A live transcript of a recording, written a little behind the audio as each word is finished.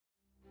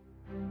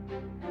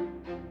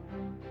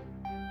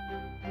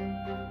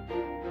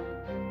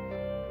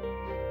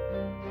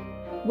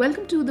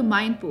Welcome to the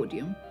Mind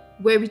Podium,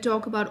 where we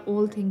talk about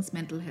all things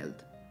mental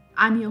health.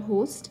 I'm your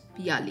host,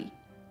 Piali.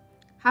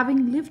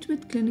 Having lived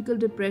with clinical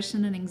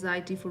depression and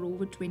anxiety for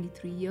over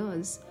 23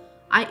 years,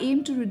 I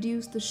aim to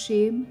reduce the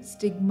shame,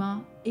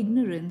 stigma,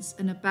 ignorance,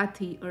 and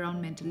apathy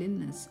around mental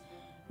illness,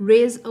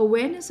 raise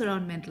awareness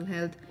around mental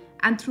health,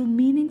 and through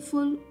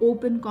meaningful,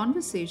 open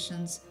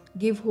conversations,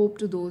 give hope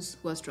to those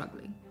who are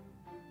struggling.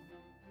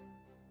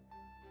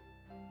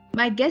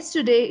 My guest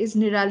today is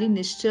Nirali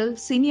Nishchal,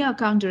 Senior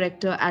Account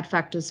Director at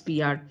Factors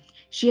PR.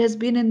 She has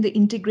been in the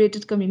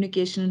integrated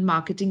communication and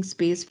marketing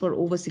space for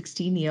over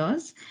 16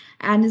 years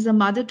and is a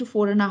mother to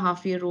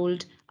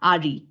 4.5-year-old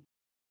Ari.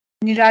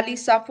 Nirali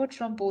suffered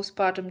from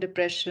postpartum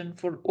depression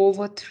for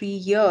over 3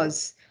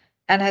 years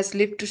and has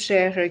lived to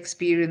share her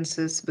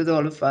experiences with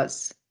all of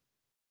us.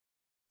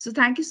 So,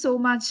 thank you so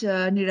much,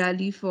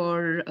 Nirali,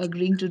 for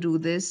agreeing to do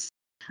this.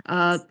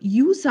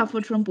 You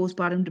suffered from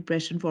postpartum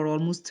depression for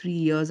almost 3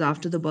 years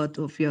after the birth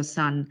of your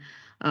son,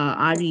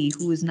 Ari,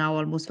 who is now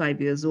almost 5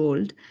 years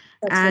old.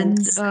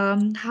 That's right.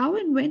 And how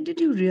and when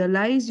did you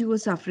realize you were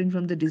suffering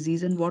from the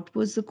disease, and what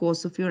was the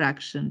course of your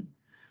action?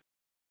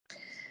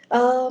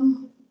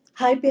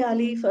 Hi,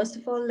 Piali. First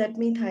of all, let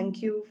me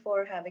thank you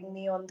for having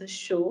me on the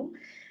show.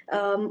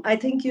 I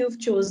think you've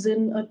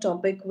chosen a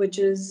topic which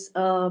is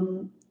a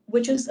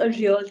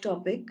real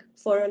topic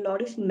for a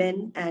lot of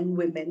men and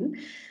women.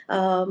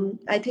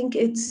 I think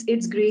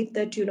it's great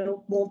that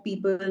more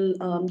people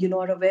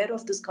are aware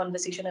of this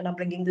conversation and are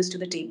bringing this to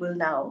the table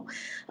now.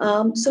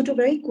 So to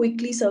very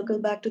quickly circle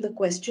back to the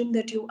question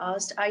that you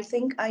asked, I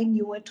think I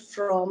knew it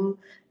from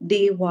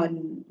day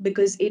one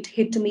because it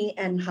hit me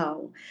and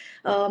how.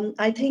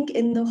 I think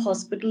in the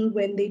hospital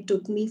when they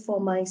took me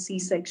for my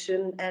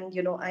C-section and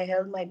I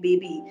held my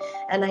baby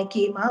and I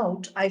came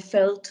out, I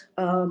felt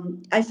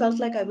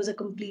like I was a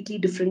completely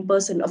different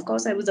person. Of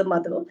course, I was a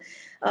mother,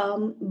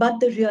 but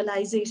the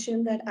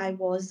realization that I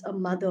was a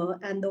mother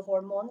and the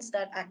hormones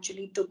that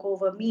actually took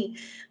over me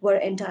were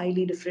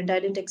entirely different. I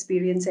didn't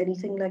experience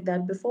anything like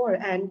that before,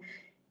 and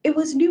it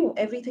was new.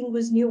 Everything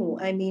was new.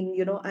 I mean,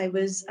 I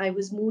was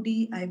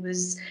moody, I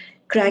was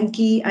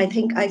cranky. I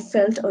think I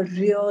felt a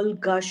real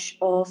gush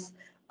of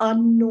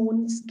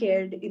unknown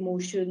scared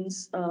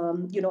emotions,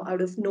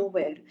 out of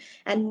nowhere,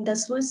 and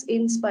this was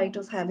in spite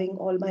of having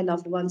all my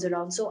loved ones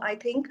around. So I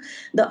think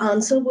the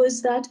answer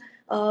was that,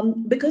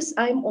 because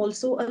I'm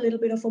also a little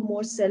bit of a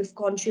more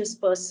self-conscious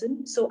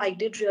person, so I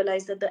did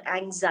realize that the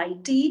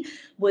anxiety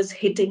was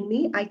hitting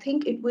me. I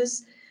think it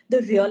was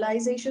the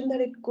realization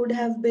that it could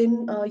have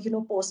been,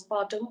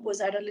 postpartum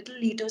was at a little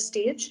later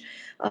stage,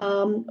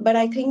 but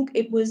I think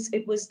it was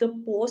the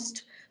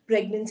post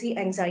pregnancy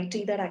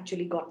anxiety that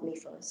actually got me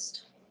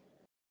first.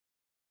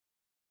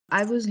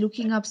 I was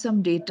looking up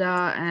some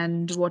data,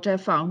 and what I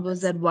found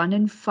was that 1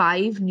 in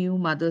 5 new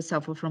mothers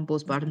suffer from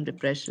postpartum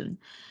depression.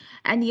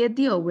 And yet,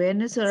 the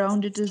awareness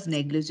around it is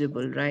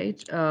negligible,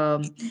 right?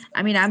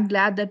 I mean, I'm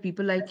glad that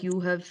people like you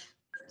have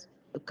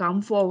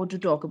come forward to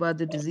talk about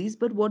the disease,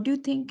 but what do you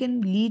think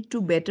can lead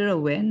to better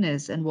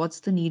awareness, and what's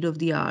the need of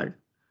the hour?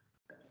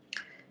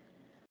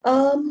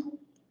 Um,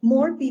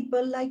 More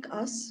people like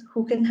us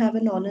who can have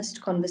an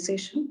honest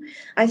conversation.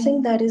 I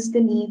think that is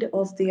the need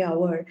of the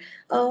hour.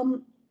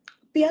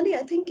 Piali,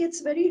 I think it's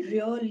very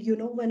real,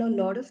 when a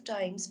lot of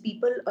times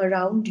people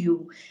around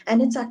you,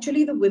 and it's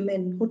actually the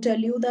women who tell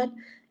you that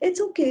it's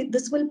okay,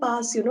 this will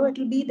pass, it'll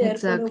be there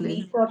for a Exactly.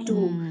 week or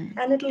two Mm.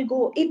 and it'll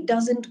go. It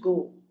doesn't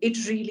go. It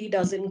really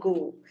doesn't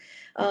go.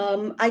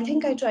 I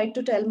think I tried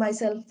to tell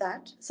myself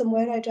that.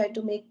 Somewhere I tried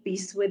to make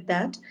peace with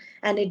that,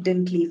 and it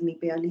didn't leave me,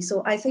 Piali.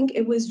 So I think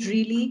it was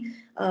really,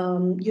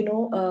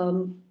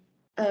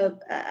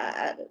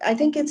 I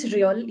think it's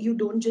real. You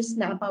don't just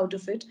snap out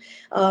of it.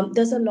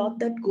 There's a lot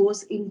that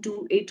goes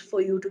into it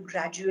for you to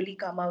gradually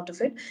come out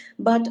of it.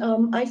 But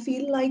I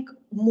feel like,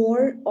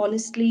 more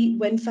honestly,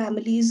 when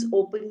families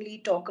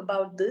openly talk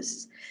about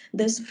this,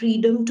 there's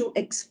freedom to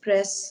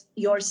express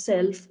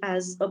yourself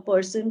as a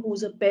person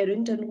who's a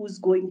parent and who's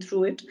going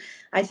through it.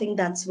 I think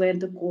that's where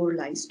the core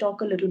lies.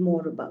 Talk a little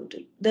more about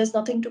it. There's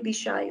nothing to be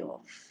shy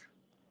of.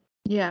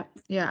 Yeah,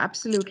 yeah,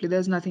 absolutely.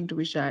 There's nothing to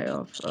be shy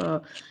of.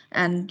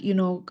 And,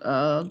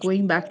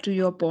 going back to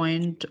your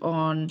point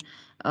on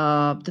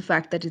the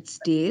fact that it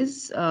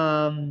stays,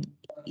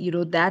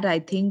 that I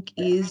think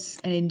is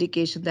an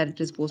indication that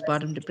it is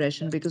postpartum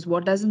depression, because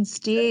what doesn't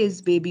stay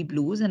is baby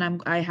blues.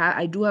 And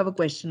I do have a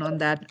question on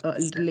that a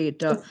little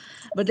later.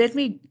 But let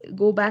me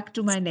go back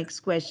to my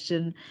next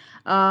question.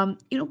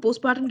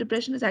 Postpartum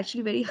depression is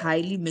actually very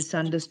highly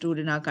misunderstood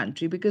in our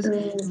country because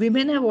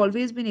women have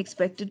always been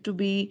expected to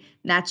be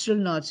natural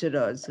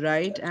nurturers,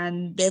 right?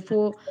 And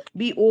therefore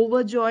be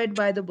overjoyed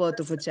by the birth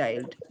of a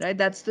child, right?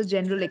 That's the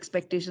general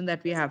expectation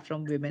that we have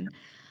from women.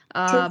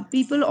 True.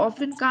 People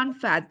often can't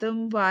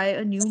fathom why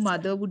a new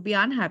mother would be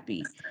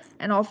unhappy.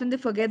 And often they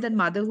forget that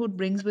motherhood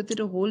brings with it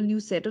a whole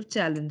new set of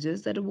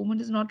challenges that a woman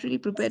is not really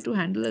prepared to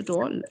handle at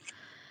all,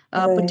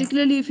 Right.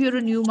 particularly if you're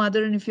a new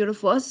mother and if you're a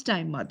first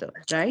time mother,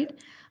 right?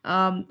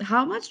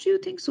 How much do you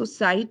think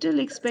societal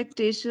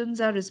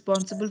expectations are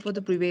responsible for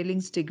the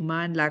prevailing stigma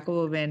and lack of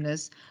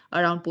awareness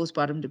around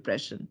postpartum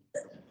depression?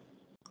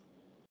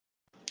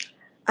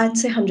 I'd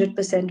say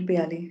 100%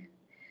 Piali.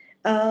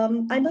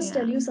 I must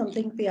tell Yeah, you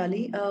something,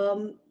 Piali.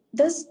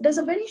 There's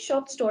a very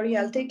short story.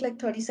 I'll take like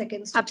 30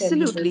 seconds to tell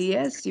you absolutely. this.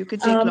 Yes, you can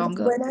take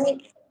longer. When I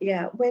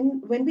yeah,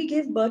 when we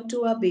gave birth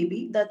to our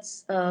baby,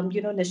 that's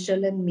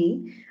Nishal and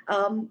me.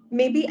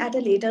 Maybe at a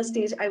later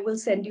stage, I will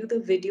send you the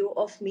video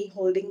of me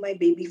holding my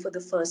baby for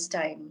the first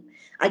time.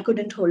 I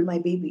couldn't hold my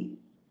baby.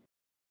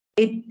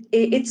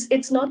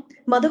 It's not,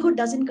 motherhood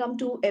doesn't come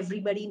to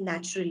everybody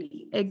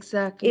naturally.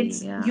 Exactly.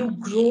 It's you Yeah.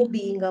 grow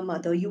being a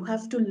mother, you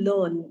have to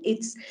learn.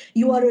 It's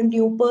you are a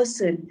new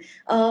person.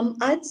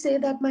 I'd say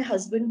that my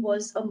husband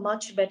was a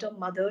much better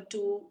mother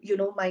to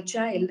my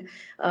child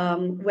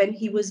when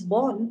he was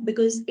born,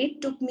 because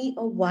it took me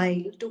a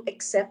while to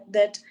accept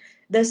that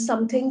there's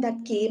something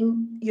that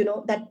came,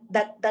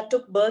 that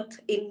took birth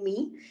in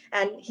me,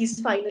 and he's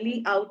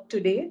finally out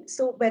today.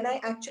 So when I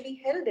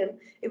actually held him,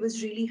 it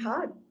was really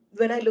hard.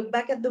 When I look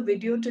back at the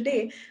video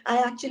today, I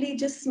actually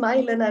just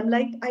smile and I'm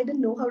like, I didn't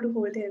know how to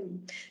hold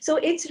him. So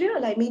it's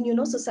real. I mean,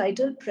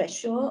 societal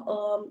pressure,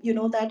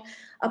 that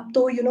up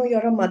to,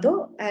 you're a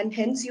mother, and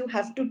hence you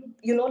have to,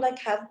 like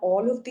have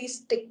all of these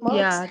tick marks.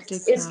 Yeah,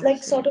 tick It's like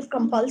marks. Yeah. sort of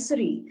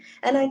compulsory.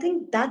 And I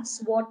think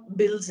that's what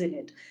builds in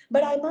it.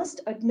 But I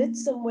must admit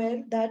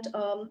somewhere that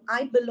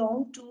I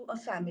belong to a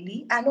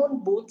family, and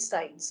on both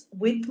sides,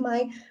 with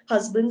my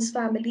husband's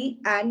family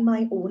and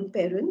my own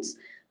parents.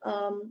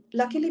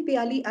 Luckily,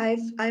 Piali,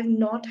 I've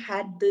not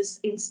had this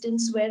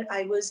instance where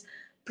I was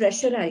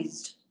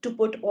pressurized to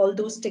put all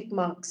those tick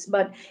marks,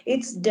 but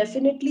it's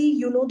definitely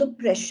the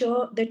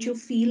pressure that you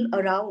feel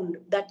around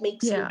that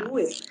makes you Yeah. do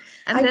it.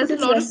 And I there's a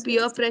couldn't lot of rest.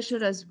 peer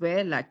pressure as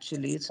well,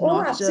 actually. It's Oh,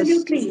 not just,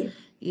 absolutely.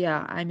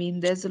 yeah, I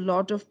mean, there's a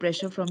lot of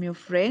pressure from your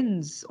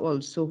friends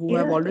also who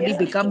have Yeah, already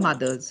yeah, become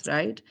mothers,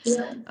 right?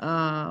 yeah.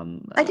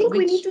 I think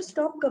we need Which, to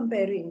stop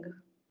comparing.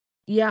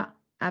 yeah,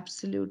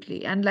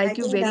 absolutely. And I like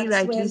you think very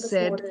that's where rightly the flaw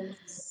said,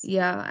 is.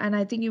 yeah, and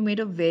I think you made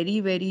a very,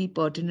 very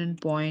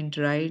pertinent point,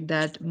 right?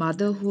 That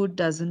motherhood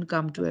doesn't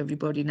come to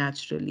everybody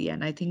naturally.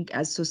 And I think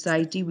as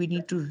society, we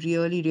need to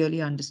really,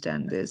 really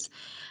understand this.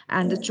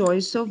 And the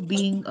choice of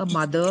being a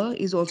mother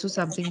is also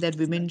something that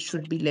women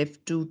should be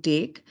left to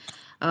take,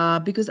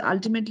 because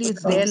ultimately Of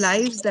it's their course.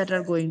 lives that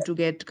are going to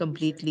get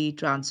completely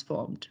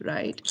transformed,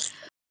 right?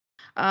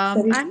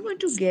 Very I'm going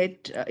to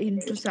get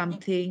into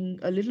something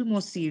a little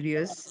more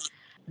serious.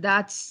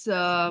 That's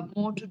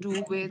more to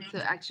do with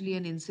actually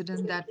an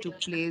incident that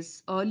took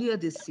place earlier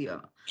this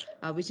year,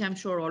 which I'm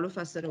sure all of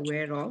us are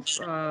aware of.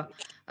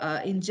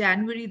 In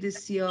January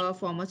this year,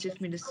 former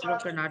Chief Minister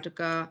of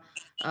Karnataka,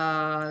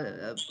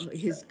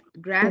 his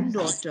yes.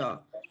 granddaughter,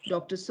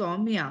 Dr.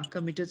 Soumya,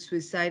 committed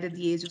suicide at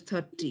the age of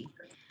 30.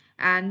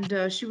 And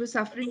she was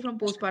suffering from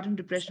postpartum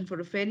depression for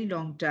a fairly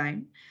long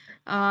time.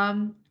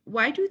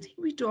 Why do you think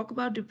we talk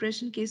about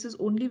depression cases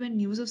only when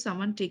news of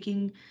someone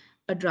taking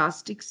a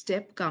drastic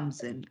step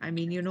comes in? I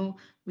mean,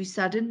 we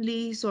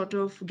suddenly sort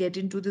of get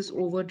into this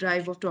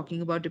overdrive of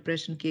talking about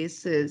depression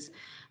cases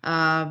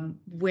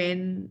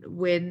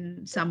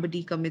when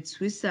somebody commits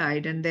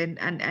suicide, and then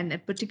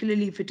and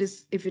particularly if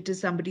it is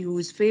somebody who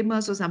is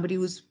famous or somebody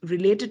who's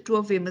related to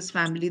a famous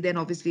family, then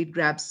obviously it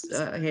grabs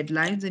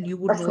headlines, and you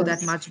would Of know that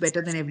course. much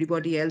better than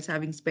everybody else,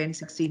 having spent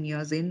 16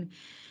 years in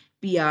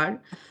PR.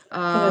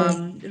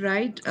 Right.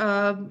 Right.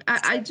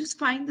 I just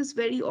find this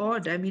very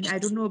odd. I mean, I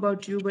don't know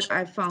about you, but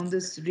I found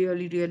this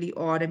really, really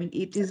odd. I mean,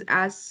 it is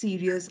as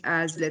serious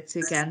as, let's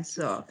say,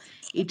 cancer.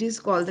 It is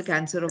called the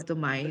cancer of the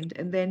mind.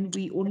 And then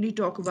we only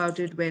talk about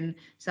it when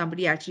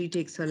somebody actually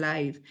takes her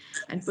life.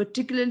 And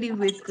particularly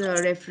with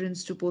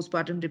reference to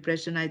postpartum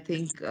depression, I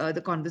think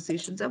the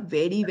conversations are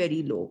very,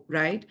 very low,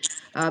 right?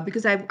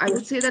 Because I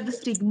would say that the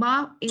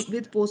stigma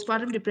with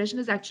postpartum depression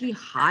is actually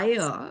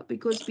higher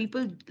because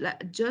people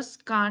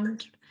just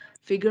can't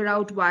figure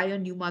out why a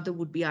new mother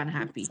would be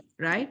unhappy,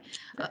 right?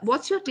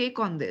 What's your take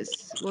on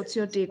this? What's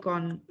your take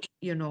on,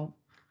 you know,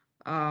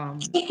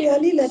 um, So,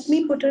 Piali, let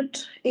me put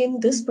it in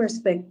this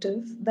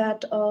perspective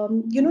that,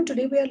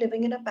 today we are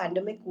living in a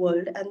pandemic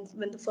world, and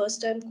when the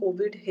first time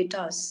COVID hit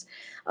us,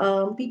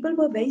 people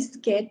were very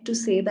scared to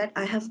say that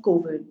I have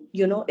COVID.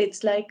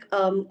 It's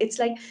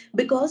like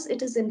because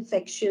it is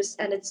infectious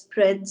and it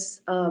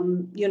spreads,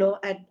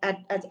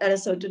 at a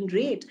certain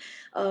rate.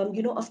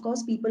 Of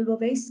course, people were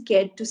very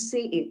scared to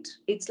say it.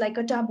 It's like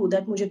a taboo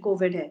that mujhe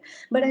COVID hai.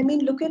 But I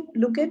mean, look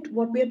at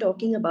what we are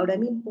talking about. I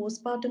mean,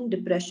 postpartum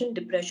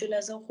depression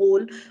as a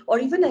whole, or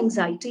even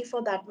anxiety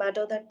for that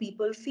matter, that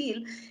people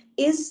feel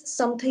is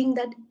something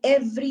that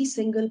every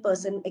single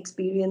person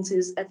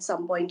experiences at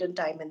some point in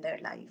time in their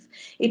life.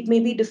 It may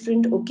be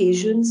different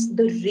occasions,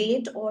 the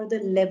rate or the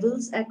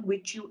levels at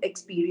which you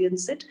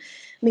experience it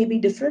may be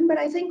different, but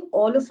I think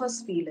all of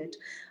us feel it.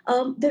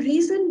 The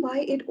reason why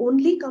it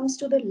only comes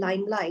to the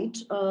limelight,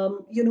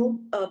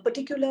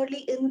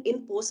 particularly in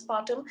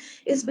postpartum,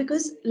 is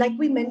because, like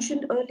we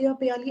mentioned earlier,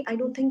 Payali, I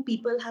don't think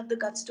people have the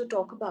guts to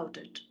talk about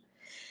it.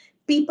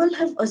 people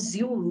have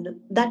assumed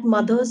that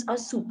mothers are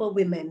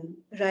superwomen,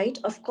 right?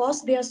 Of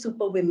course they are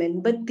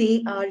superwomen, but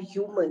they are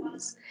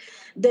humans.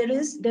 There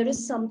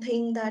is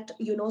something that,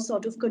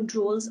 sort of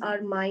controls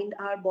our mind,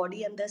 our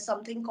body, and there's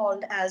something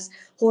called as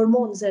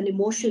hormones and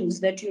emotions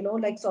that,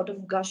 like sort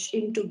of gush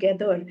in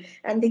together,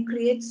 and they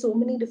create so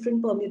many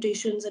different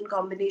permutations and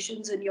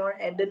combinations in your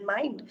head and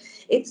mind.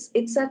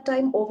 It's at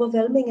time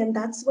overwhelming, and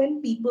that's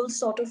when people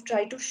sort of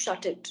try to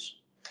shut it.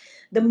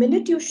 The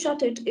minute you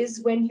shut it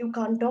is when you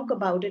can't talk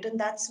about it, and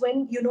that's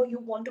when, you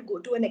want to go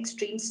to an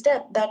extreme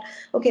step, that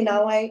okay,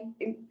 now I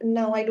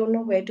don't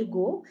know where to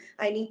go.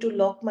 I need to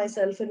lock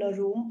myself in a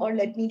room, or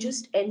let me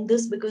just end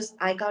this because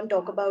I can't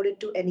talk about it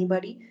to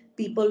anybody.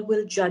 People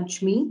will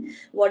judge me.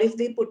 What if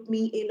they put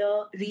me in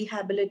a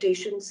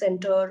rehabilitation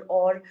center,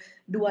 or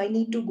do I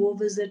need to go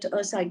visit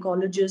a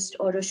psychologist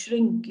or a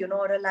shrink,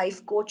 or a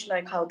life coach,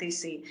 like how they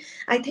say?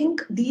 I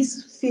think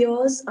these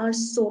fears are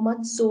so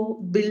much so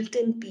built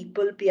in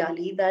people,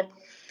 Piali, that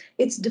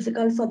it's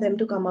difficult for them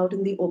to come out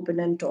in the open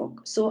and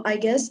talk. So I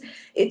guess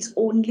it's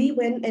only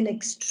when an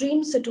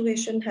extreme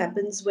situation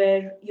happens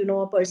where,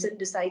 a person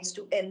decides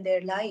to end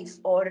their life,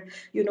 or,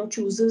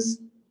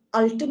 chooses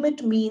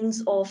ultimate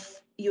means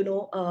of,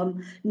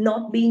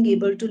 not being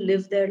able to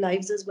live their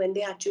lives, is when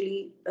they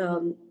actually,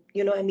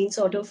 I mean,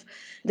 sort of,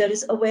 there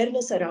is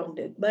awareness around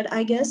it. But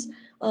I guess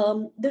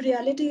the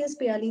reality is,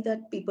 Piali,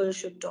 that people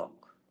should talk.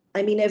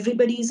 I mean,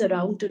 everybody is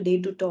around today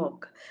to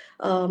talk.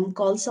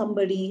 Call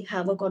somebody,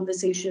 have a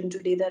conversation.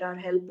 Today, there are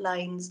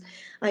helplines.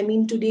 I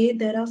mean, today,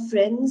 there are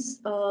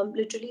friends,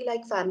 literally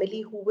like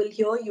family, who will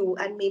hear you,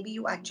 and maybe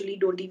you actually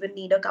don't even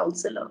need a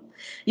counselor.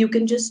 You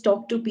can just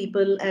talk to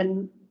people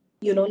and,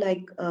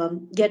 like,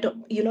 get,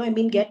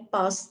 get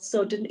past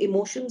certain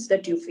emotions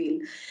that you feel.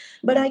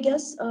 But I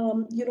guess,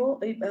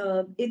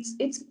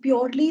 it's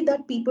purely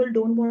that people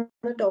don't want to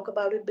talk about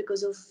it because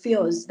of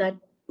fears that,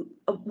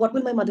 what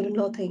will my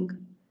mother-in-law think?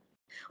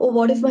 Oh,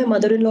 what if my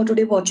mother-in-law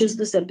today watches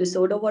this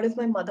episode? Or what if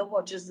my mother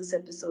watches this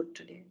episode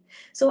today?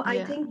 So I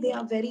Yeah, think they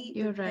are very,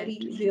 you're very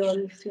right.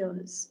 real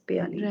fears,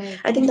 Piali.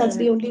 I Right, think that's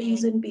the right. only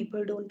reason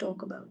people don't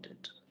talk about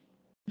it.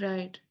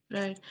 Right,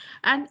 right.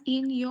 And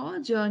in your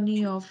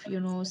journey of,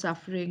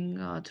 suffering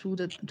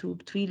through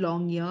 3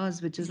 long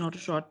years, which is not a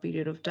short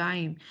period of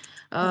time,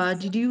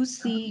 did you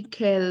seek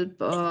help?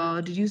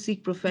 Did you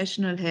seek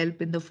professional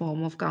help in the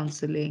form of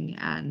counseling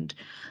and,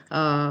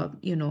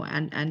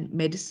 and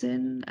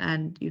medicine?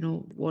 And,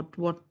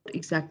 what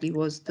exactly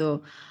was the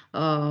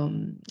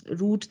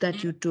route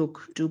that you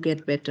took to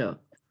get better?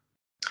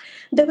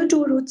 There were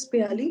two routes,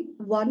 Piali.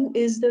 One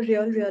is the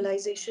real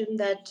realization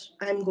that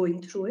I'm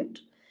going through it.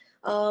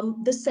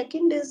 The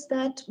second is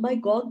that by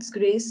God's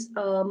grace,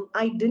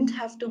 I didn't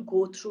have to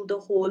go through the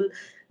whole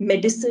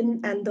medicine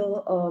and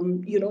the,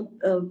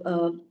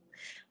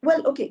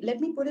 well, okay,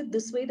 let me put it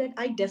this way, that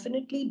I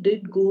definitely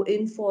did go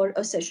in for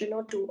a session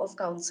or two of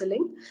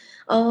counseling.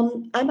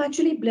 I'm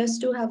actually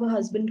blessed to have a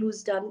husband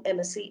who's done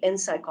MSc in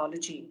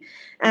psychology.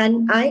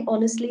 And I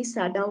honestly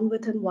sat down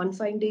with him one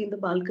fine day in the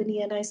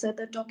balcony, and I said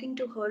that talking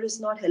to her is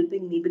not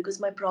helping me because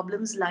my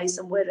problems lie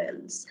somewhere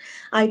else.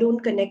 I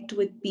don't connect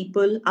with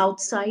people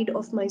outside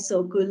of my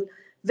circle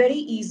very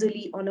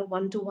easily on a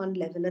one-to-one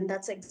level, and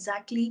that's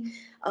exactly,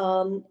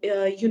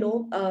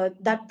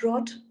 that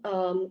brought,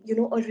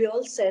 a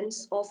real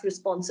sense of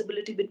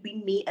responsibility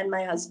between me and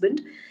my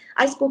husband.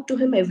 I spoke to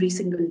him every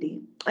single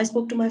day. I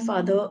spoke to my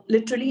father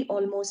literally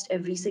almost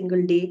every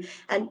single day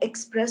and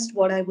expressed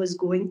what I was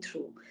going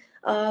through.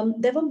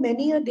 There were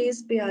many a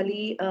days,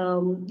 Piali,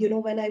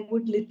 when I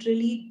would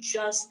literally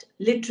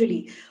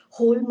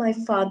hold my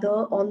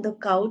father on the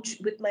couch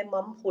with my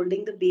mom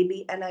holding the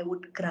baby, and I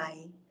would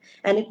cry,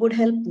 and it would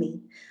help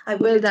me. I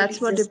would Well, literally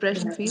that's what just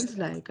depression cry. feels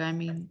like. I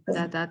mean,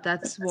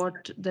 that's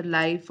what the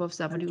life of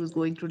somebody who's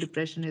going through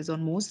depression is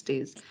on most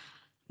days.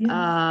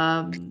 Yeah.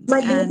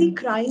 My baby And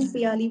crying,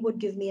 Piali, would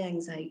give me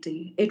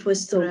anxiety. It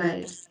was so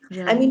bad.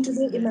 right, I mean, right,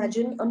 today, right.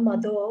 imagine a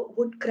mother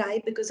would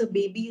cry because a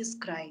baby is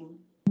crying.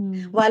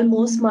 Hmm. While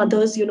most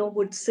mothers,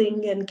 would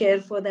sing and care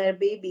for their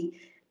baby.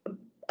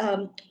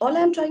 All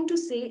I'm trying to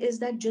say is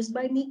that just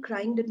by me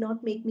crying did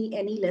not make me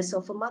any less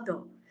of a mother,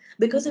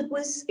 because it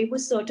was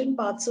certain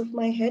parts of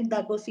my head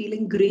that were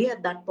feeling gray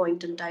at that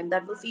point in time,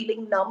 that were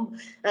feeling numb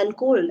and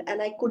cold,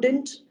 and I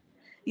couldn't,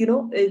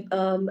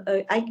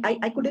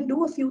 I couldn't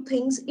do a few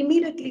things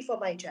immediately for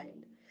my child.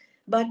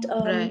 But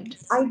Right,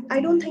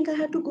 I don't right. think I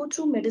had to go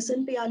through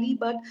medicine, Piali,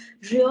 but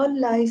real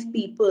life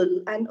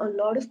people and a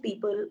lot of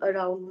people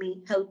around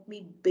me helped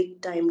me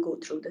big time go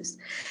through this.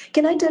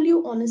 Can I tell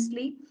you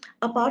honestly,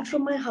 apart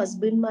from my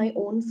husband, my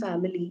own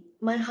family,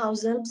 my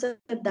house helps at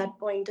that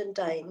point in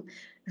time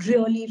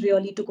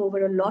really took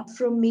over a lot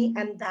from me,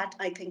 and that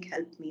I think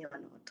helped me a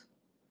lot.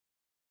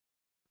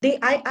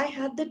 I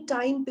had the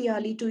time,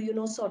 Piali,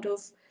 to, sort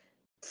of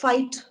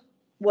fight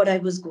what I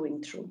was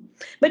going through.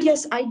 But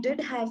yes, I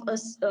did have a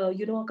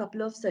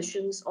couple of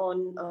sessions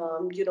on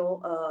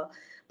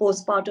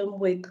postpartum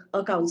with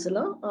a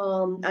counselor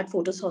at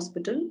Fortis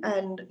Hospital,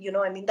 and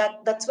I mean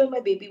that's where my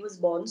baby was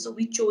born. So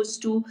we chose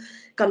to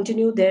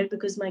continue there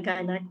because my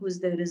gynac was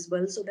there as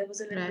well. So there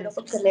was a little bit of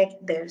Right. a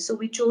connect there. So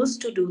we chose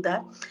to do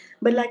that.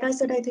 But like I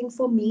said, I think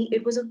for me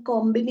it was a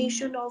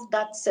combination of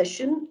that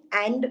session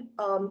and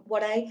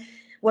what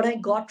I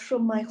got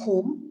from my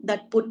home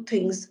that put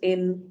things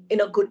in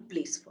a good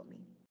place for me.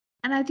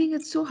 And I think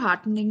it's so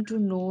heartening to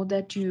know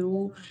that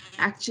you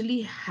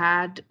actually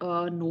had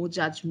a no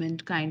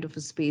judgment kind of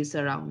a space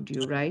around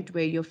you, right?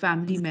 Where your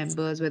family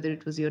members, whether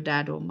it was your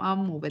dad or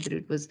mom, or whether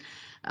it was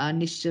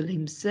Nishchal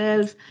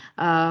himself,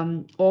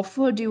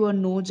 offered you a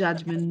no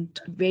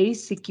judgment, very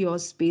secure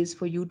space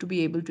for you to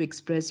be able to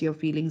express your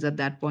feelings at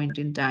that point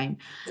in time.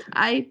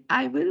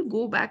 I will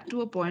go back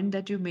to a point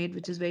that you made,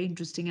 which is very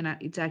interesting, and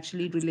it's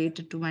actually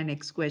related to my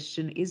next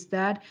question. Is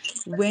that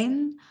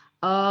when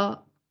a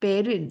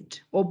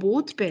parent or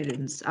both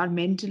parents are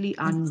mentally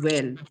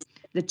unwell,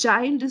 the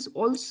child is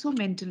also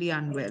mentally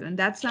unwell. And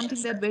that's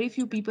something that very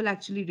few people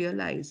actually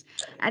realize.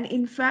 And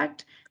in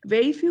fact,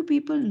 very few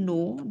people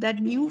know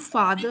that new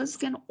fathers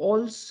can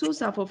also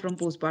suffer from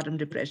postpartum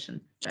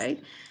depression,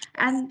 right?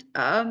 And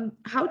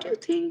how do you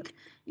think,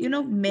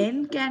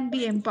 men can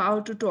be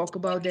empowered to talk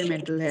about their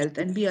mental health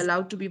and be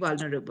allowed to be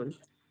vulnerable?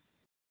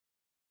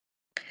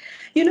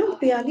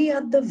 Piali,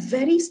 at the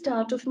very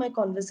start of my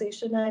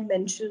conversation, I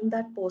mentioned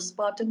that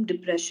postpartum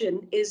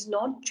depression is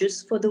not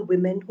just for the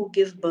women who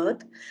give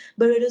birth,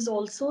 but it is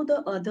also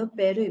the other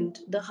parent,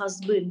 the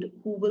husband,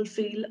 who will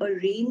feel a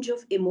range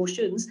of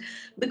emotions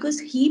because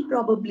he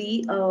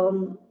probably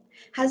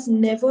has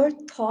never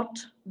thought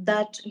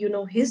that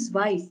his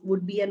wife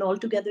would be an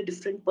altogether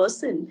different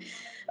person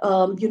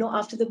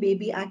after the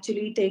baby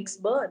actually takes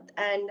birth.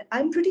 And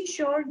I'm pretty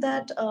sure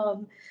that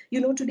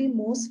today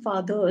most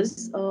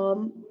fathers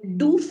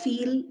do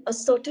feel a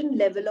certain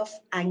level of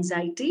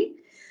anxiety.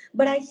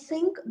 But I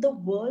think the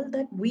world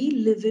that we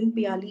live in,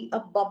 Piali,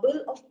 a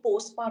bubble of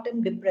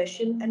postpartum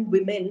depression and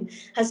women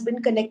has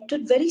been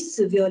connected very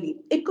severely.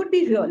 It could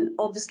be real,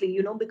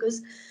 obviously,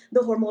 because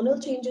the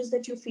hormonal changes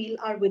that you feel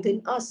are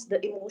within us.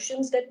 The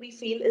emotions that we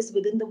feel is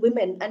within the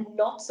women and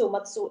not so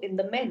much so in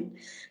the men.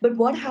 But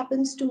what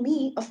happens to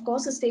me, of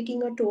course, is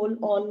taking a toll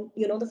on,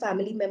 the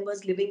family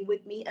members living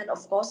with me, and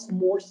of course,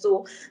 more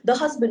so the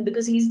husband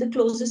because he's the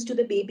closest to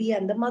the baby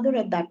and the mother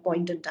at that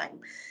point in time.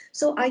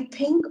 So I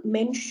think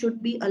men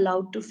should be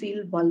allowed to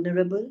feel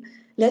vulnerable.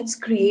 Let's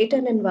create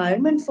an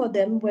environment for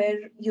them where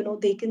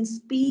they can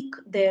speak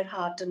their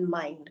heart and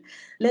mind.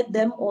 Let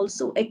them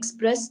also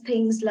express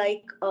things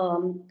like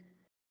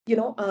you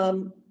know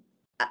um,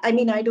 I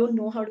mean, I don't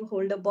know how to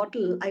hold a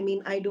bottle. I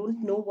mean, I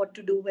don't know what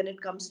to do when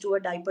it comes to a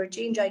diaper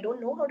change. I don't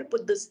know how to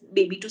put this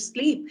baby to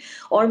sleep.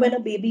 Or when a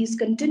baby is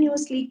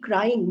continuously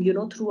crying,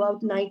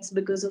 throughout nights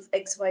because of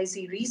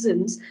XYZ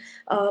reasons,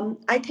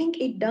 I think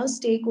it does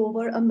take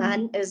over a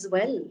man as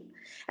well.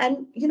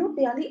 And,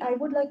 Piali, I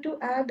would like to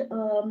add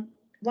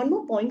one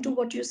more point to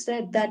what you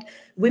said that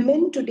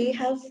women today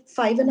have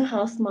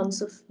 5.5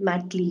 months of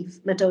mat leave,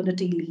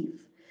 maternity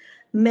leave.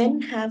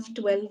 Men have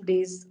 12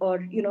 days or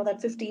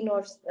that 15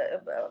 or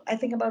I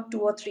think about 2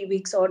 or 3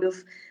 weeks out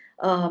of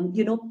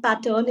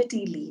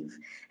paternity leave.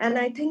 And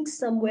I think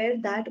somewhere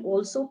that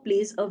also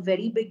plays a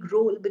very big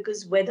role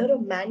because whether a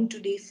man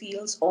today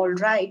feels all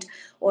right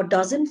or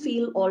doesn't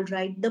feel all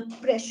right, the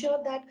pressure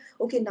that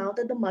okay, now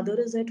that the mother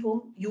is at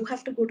home, you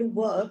have to go to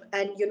work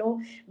and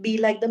be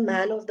like the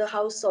man of the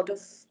house sort of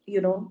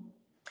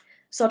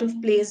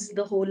plays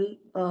the whole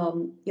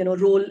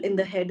role in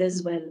the head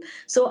as well.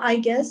 So I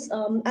guess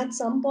at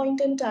some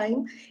point in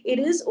time it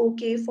is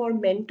okay for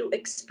men to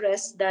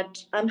express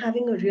that I'm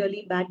having a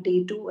really bad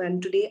day too,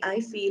 and today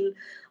I feel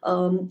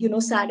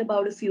sad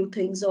about a few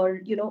things,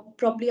 or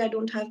probably I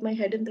don't have my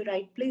head in the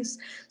right place.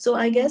 So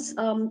I guess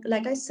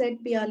like I said,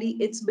 Piali,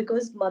 it's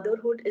because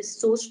motherhood is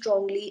so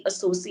strongly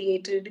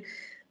associated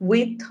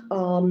with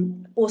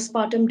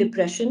postpartum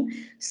depression.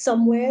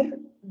 Somewhere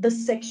the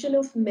section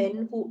of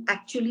men who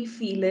actually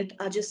feel it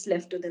are just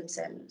left to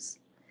themselves.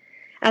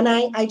 And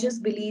I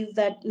just believe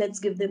that let's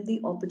give them the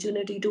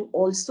opportunity to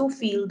also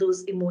feel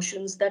those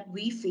emotions that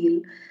we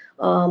feel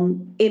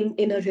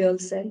in a real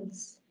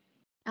sense.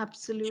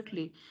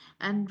 Absolutely.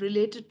 And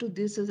related to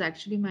this is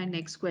actually my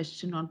next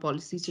question on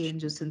policy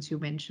changes, since you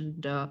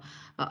mentioned,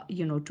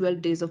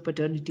 12 days of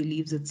paternity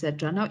leaves,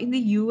 etc. Now, in the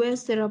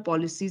US, there are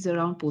policies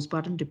around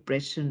postpartum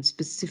depression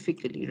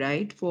specifically,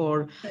 right,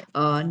 for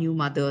new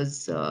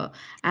mothers.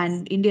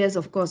 And India is,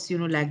 of course,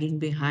 lagging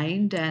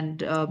behind.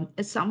 And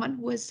as someone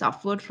who has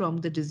suffered from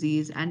the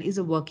disease and is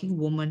a working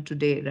woman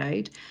today,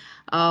 right,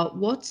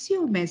 what's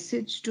your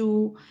message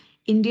to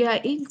India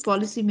Inc.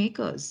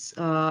 policymakers?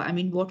 I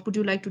mean, what would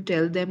you like to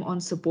tell them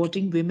on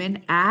supporting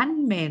women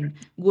and men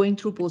going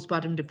through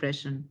postpartum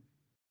depression?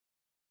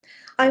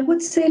 I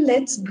would say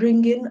let's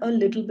bring in a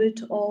little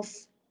bit of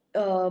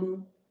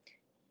um,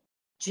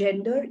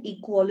 gender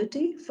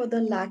equality, for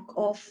the lack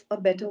of a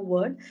better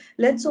word.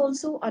 Let's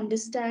also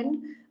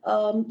understand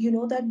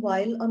that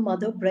while a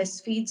mother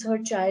breastfeeds her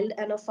child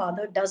and a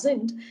father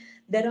doesn't,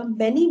 there are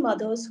many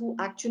mothers who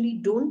actually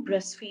don't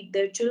breastfeed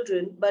their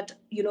children, but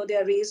they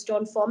are raised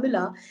on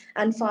formula,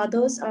 and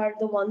fathers are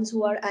the ones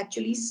who are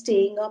actually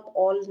staying up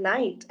all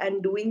night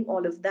and doing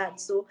all of that.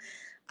 So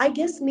I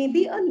guess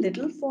maybe a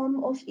little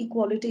form of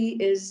equality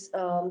is,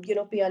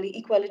 Piali,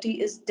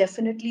 equality is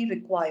definitely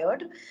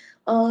required.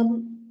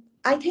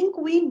 I think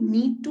we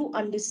need to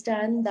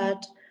understand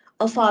that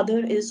a father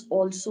is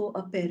also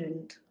a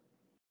parent.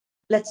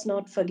 Let's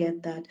not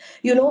forget that.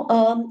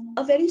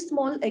 A very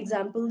small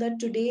example that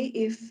today,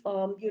 if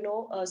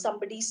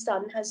somebody's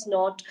son has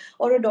not,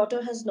 or a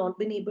daughter has not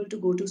been able to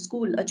go to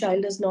school, a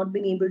child has not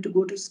been able to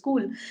go to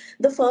school,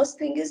 the first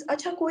thing is,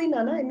 acha koi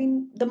nana, I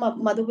mean, the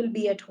mother will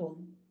be at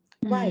home.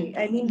 Why? Mm,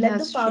 I mean, let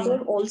the that's father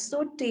true.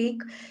 also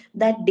take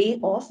that day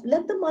off.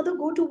 Let the mother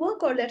go to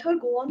work, or let her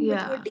go on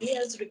with her Yeah, day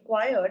as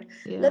required.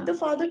 Let yeah, the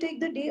father take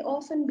the day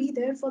off and be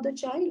there for the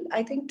child.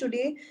 I think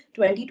today,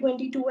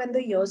 2022 and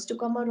the years to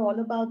come are all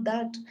about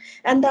that.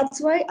 And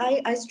that's why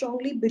I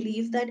strongly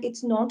believe that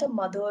it's not a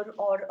mother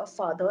or a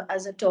father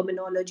as a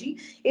terminology.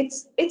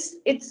 It's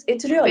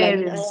real. I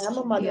mean, I am parents.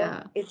 a mother.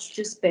 Yeah, It's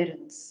just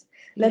parents.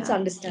 Let's yeah,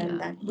 understand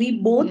yeah, that. We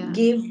both yeah.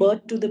 gave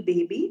birth to the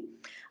baby.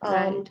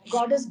 Right,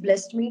 God has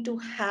blessed me to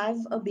have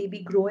a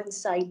baby grow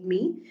inside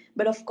me,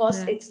 but of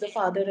course, right. it's the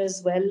father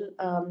as well,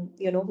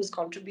 who's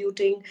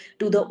contributing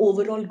to the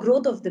overall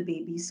growth of the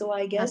baby. So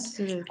I guess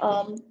Absolutely.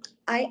 um,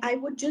 I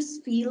would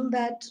just feel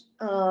that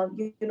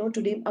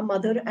today a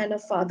mother and a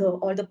father,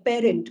 or the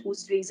parent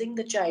who's raising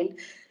the child,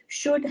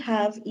 should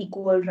have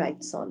equal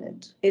rights on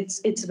it.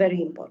 It's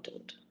very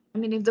important. I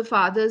mean, if the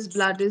father's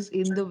blood is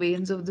in the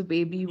veins of the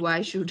baby,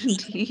 why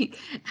shouldn't he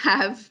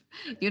have,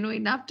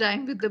 enough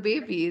time with the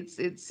baby? It's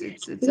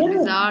a Yeah.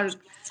 bizarre,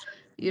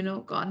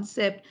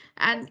 concept.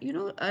 And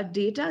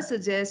data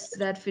suggests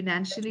that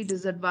financially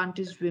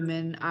disadvantaged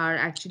women are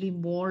actually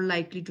more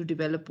likely to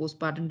develop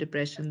postpartum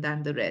depression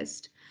than the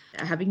rest.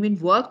 Having been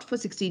worked for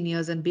 16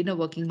 years and been a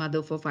working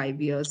mother for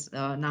 5 years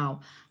now,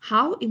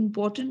 how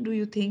important do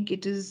you think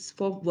it is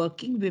for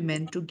working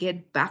women to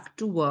get back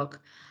to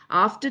work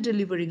after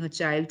delivering a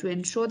child to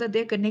ensure that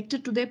they're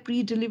connected to their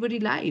pre-delivery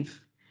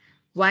life?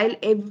 While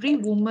every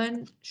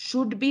woman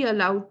should be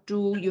allowed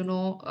to,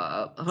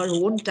 her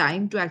own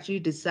time to actually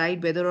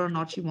decide whether or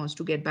not she wants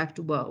to get back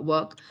to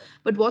work.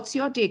 But what's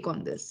your take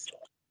on this?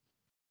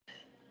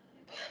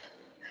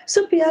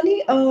 So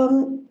Piali,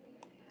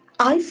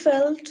 I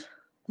felt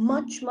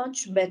much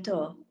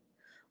better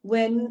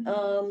when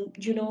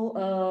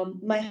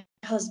my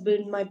husband, my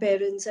parents,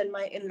 and my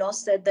in-laws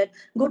said that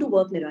go to work,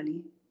 Nirali.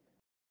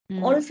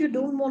 Or Mm, if you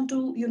don't want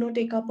to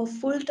take up a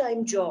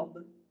full-time job,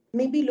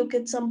 maybe look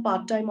at some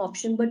part-time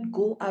option, but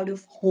go out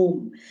of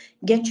home,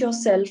 get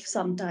yourself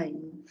some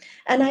time.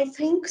 And I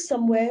think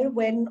somewhere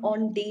when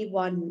on day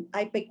one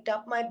I picked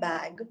up my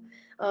bag,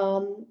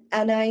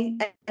 and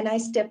I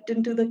stepped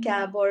into the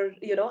cab, or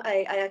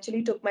I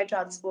actually took my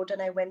transport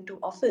and I went to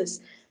office,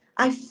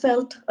 I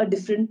felt a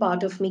different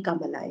part of me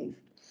come alive.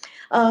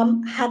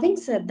 Having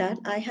said that,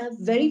 I have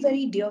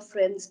very dear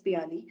friends,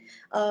 Piali,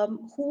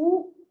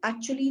 who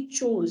actually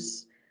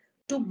chose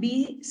to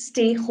be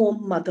stay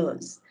home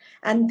mothers.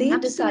 And they absolutely,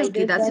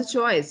 decided that's a that,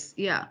 choice.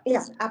 Yeah,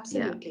 yeah,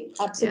 yeah, absolutely,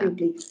 yeah.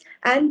 absolutely.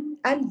 And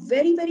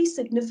very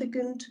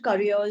significant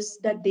careers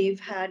that they've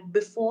had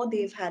before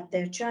they've had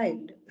their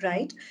child,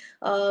 right?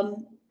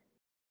 Um,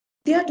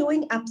 they are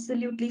doing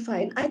absolutely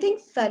fine. I think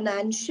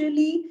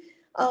financially,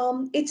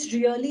 it's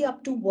really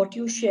up to what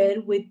you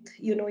share with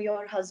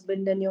your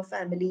husband and your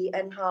family,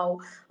 and how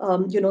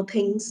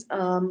things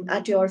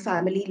at your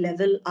family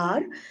level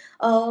are.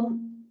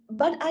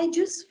 But I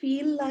just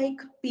feel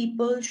like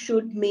people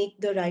should make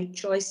the right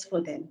choice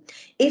for them.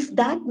 If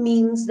that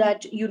means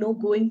that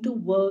going to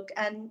work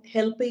and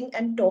helping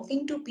and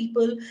talking to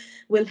people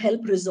will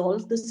help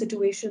resolve the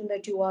situation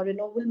that you are in,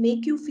 or will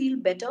make you feel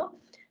better,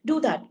 do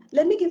that.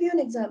 Let me give you an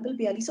example,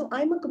 Piali. So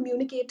I'm a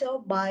communicator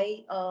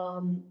by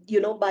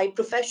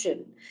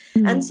profession,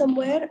 and Mm,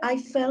 somewhere I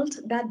felt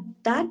that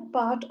that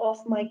part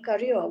of my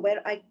career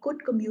where I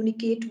could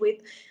communicate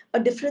with a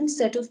different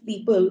set of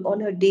people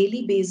on a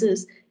daily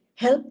basis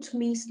helped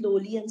me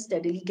slowly and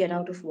steadily get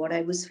out of what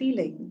I was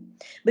feeling.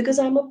 Because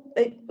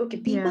okay,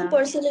 people yeah,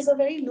 person is a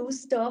very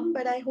loose term,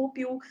 but I hope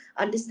you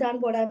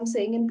understand what I'm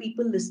saying, and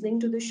people listening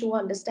to the show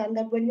understand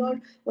that when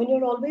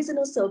you're always in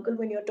a circle,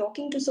 when you're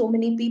talking to so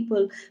many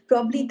people,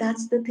 probably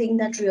that's the thing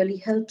that really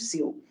helps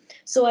you.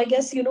 So I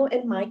guess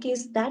in my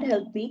case that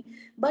helped me.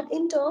 But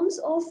in terms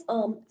of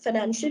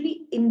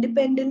financially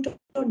independent or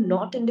not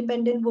independent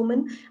woman,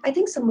 I think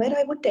somewhere I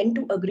would tend to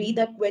agree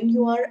that when you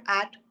are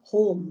at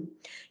home,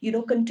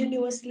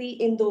 continuously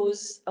in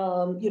those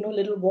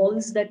little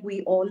walls that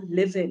we all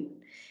live in,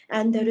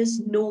 and there is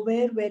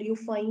nowhere where you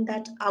find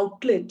that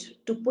outlet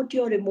to put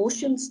your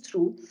emotions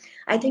through,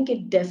 I think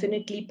it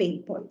definitely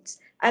pinpoints.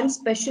 And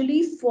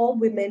especially for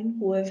women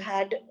who have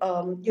had,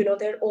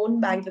 their own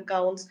bank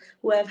accounts,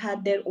 who have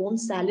had their own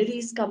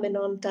salaries come in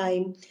on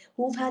time,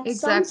 who've had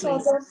some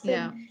sort Exactly.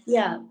 of,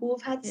 Yeah.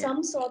 who've had Yeah.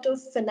 some sort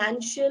of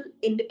financial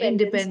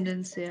independence.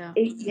 Independence. Yeah.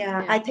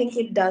 Yeah, Yeah. I think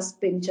it does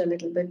pinch a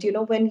little bit.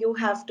 When you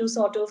have to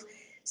sort of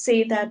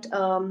say that,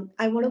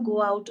 I want to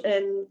go out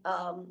and,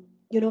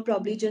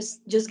 probably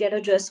just get a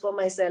dress for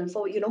myself,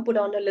 or put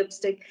on a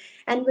lipstick,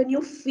 and when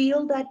you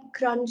feel that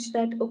crunch,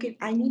 that okay,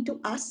 I need to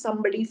ask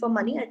somebody for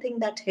money, I think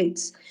that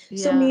hits.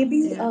 So Yeah. maybe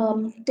Yeah.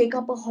 take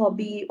up a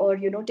hobby, or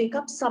take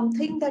up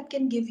something that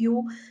can give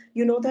you,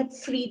 that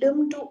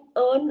freedom to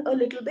earn a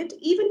little bit,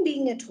 even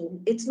being at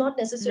home. It's not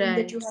necessary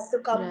that you Right. have to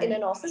come in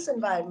an Right. office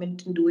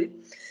environment and do it,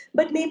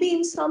 but maybe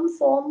in some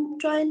form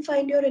try and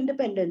find your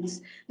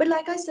independence. But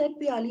like I said,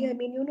 Piali, I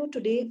mean,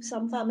 today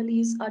some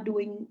families are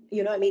doing,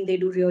 I mean, they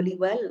do really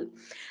well,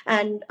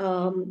 and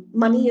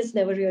money is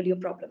never really a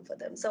problem for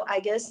them. So I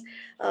guess,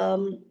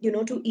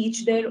 to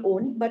each their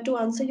own. But to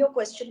answer your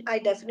question, I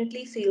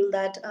definitely feel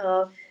that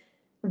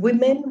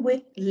women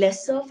with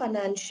lesser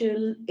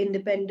financial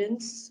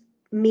independence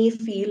may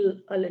feel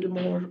a little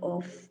more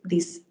of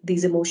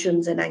these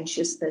emotions and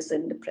anxiousness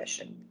and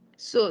depression.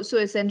 So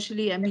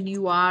essentially, I mean,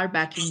 you are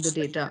backing the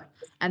data,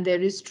 and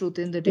there is truth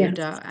in the Yeah.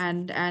 data,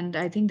 and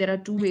I think there are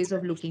two ways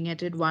of looking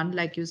at it. One,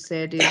 like you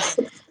said, is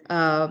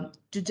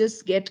to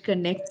just get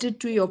connected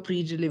to your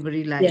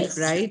pre-delivery life, Yes.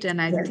 right? And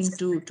I think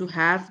Yes. to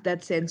have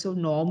that sense of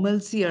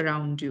normalcy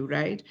around you,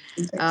 right?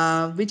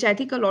 Yes. Which I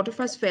think a lot of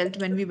us felt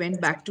when we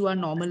went back to our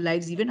normal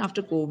lives, even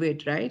after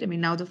COVID, right? I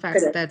mean, now the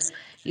fact that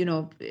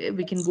Correct.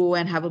 we can go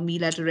and have a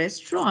meal at a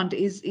restaurant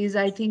is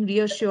I think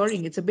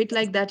reassuring. It's a bit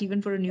like that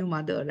even for a new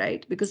mother,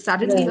 right? Because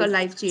suddenly her Right.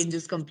 life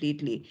changes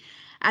completely.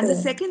 And the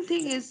Correct. second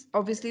thing is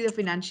obviously the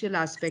financial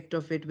aspect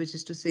of it, which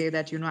is to say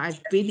that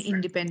I've been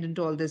independent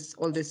all this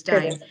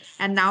time, Correct.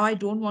 and now I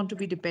don't want to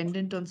be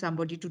dependent on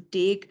somebody to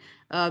take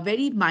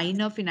very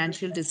minor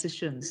financial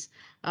decisions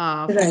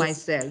for Right.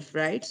 myself,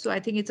 right? So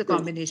I think it's a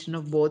combination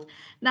of both.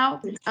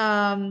 Now,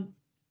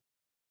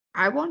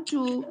 I want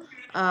to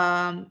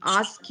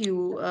ask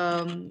you,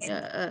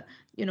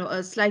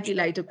 a slightly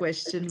lighter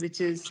question,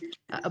 which is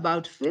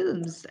about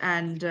films.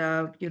 And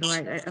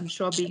I'm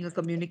sure, being a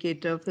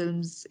communicator,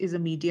 films is a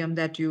medium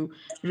that you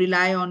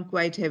rely on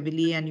quite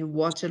heavily, and you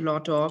watch a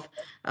lot of.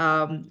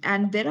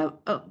 And there are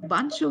a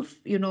bunch of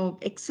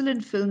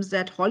excellent films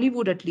that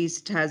Hollywood at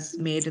least has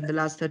made in the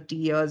last 30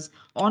 years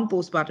on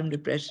postpartum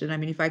depression. I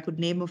mean, if I could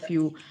name a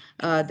few,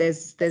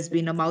 there's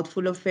been A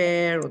Mouthful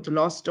Affair or The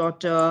Lost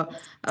Daughter,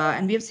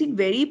 and we have seen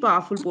very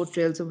powerful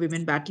portrayals of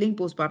women battling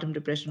postpartum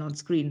depression on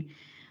screen.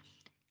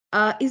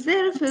 Is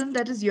there a film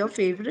that is your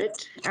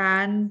favorite?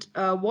 And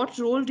what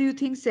role do you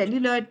think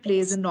celluloid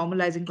plays in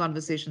normalizing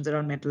conversations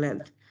around mental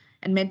health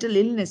and mental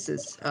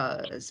illnesses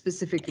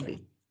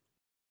specifically?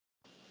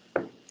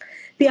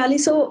 Piali,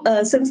 so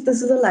since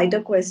this is a lighter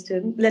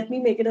question, let me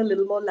make it a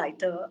little more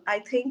lighter. I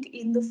think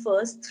in the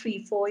first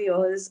 3, 4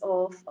 years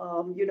of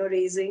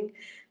raising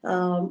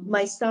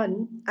my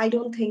son, I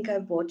don't think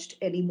I've watched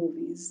any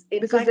movies.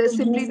 In Because fact, the there's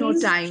simply no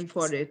movies, time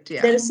for it.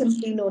 there Yeah. is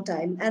simply no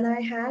time. And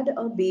I had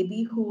a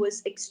baby who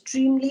was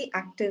extremely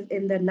active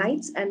in the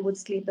nights and would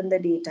sleep in the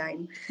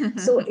daytime.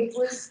 So it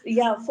was,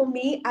 yeah, for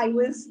me, I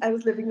was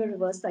living a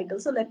reverse cycle.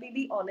 So let me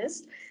be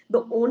honest,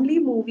 the only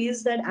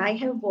movies that I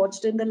have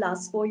watched in the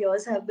last 4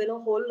 years have been a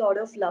whole lot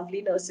of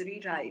lovely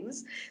nursery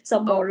rhymes,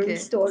 some moral Okay.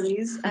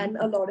 stories, and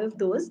a lot of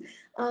those.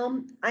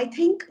 I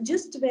think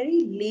just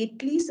very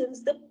lately,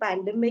 since the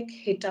pandemic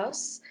hit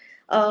us,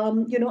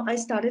 I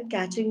started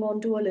catching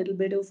on to a little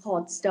bit of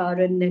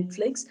Hotstar and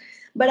Netflix.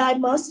 But I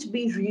must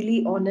be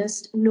really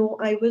honest. No,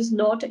 I was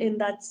not in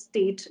that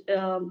state,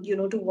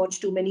 to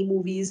watch too many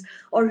movies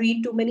or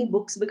read too many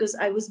books, because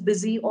I was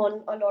busy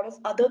on a lot of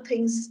other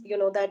things,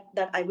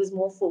 that I was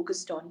more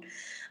focused on.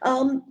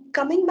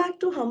 Coming back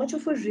to how much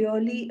of a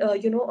really, a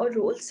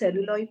role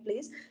celluloid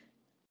plays,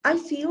 I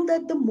feel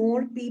that the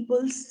more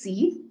people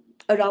see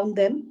around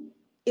them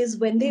is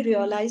when they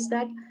realize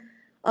that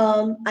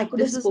I could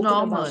have This is spoken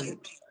about normal.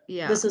 it.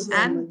 Yeah. This is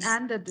normal.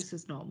 And that this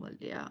is normal.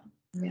 Yeah.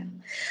 Yeah.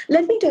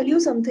 Let me tell you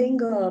something,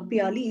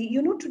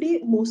 Piali.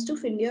 Today most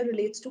of India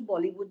relates to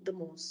Bollywood the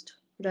most,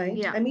 right?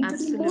 Yeah. I mean,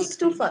 today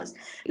most of Absolutely. us.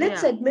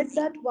 Let's Yeah. admit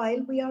that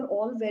while we are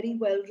all very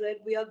well read,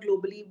 we are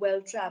globally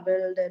well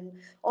traveled, and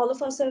all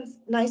of us have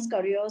nice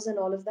careers and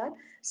all of that.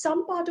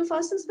 Some part of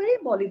us is very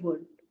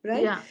Bollywood,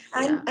 right? Yeah.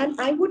 And Yeah. and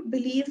I would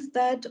believe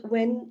that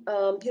when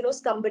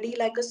somebody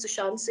like a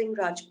Sushant Singh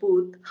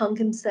Rajput hung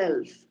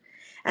himself,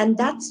 and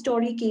that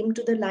story came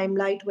to the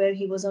limelight where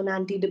he was on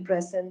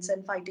antidepressants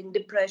and fighting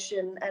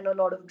depression and a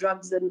lot of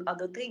drugs and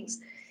other things.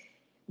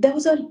 There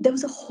was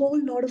a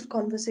whole lot of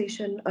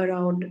conversation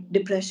around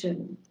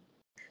depression.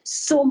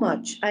 So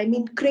much, I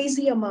mean,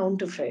 crazy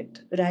amount of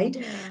it, right?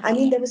 Yeah. I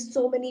mean, there were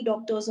so many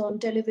doctors on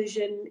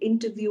television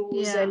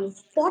interviews Yeah. and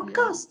Yeah.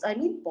 podcasts. I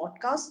mean,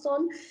 podcasts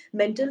on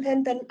mental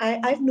health. And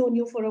I've known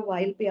you for a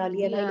while,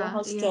 Piali, and I know Yeah.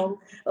 how Yeah. strong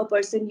a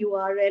person you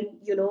are, and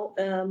your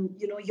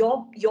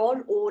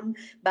own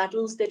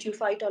battles that you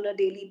fight on a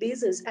daily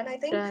basis. And I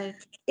think Right.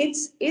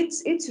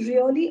 it's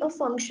really a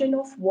function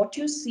of what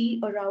you see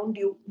around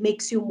you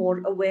makes you more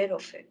aware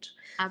of it.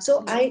 So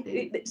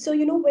Absolutely.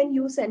 when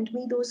you sent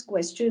me those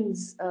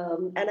questions,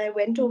 and I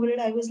went over it,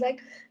 I was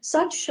like,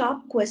 such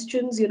sharp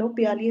questions,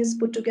 Piali has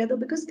put together,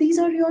 because these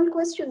are real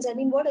questions. I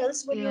mean, what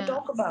else will you Yeah.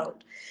 talk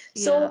about?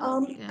 So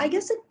Yeah. I Yeah.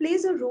 guess it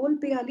plays a role,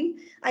 Piali.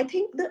 I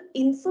think the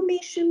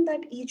information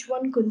that each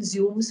one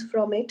consumes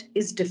from it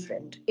is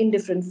different in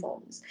different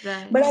forms,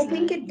 but Right. I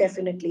think Right. it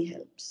definitely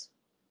helps.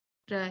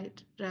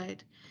 Right,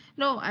 right.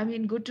 No, I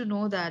mean, good to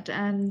know that.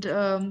 And,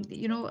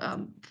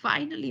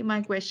 finally,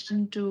 my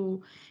question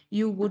to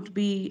you would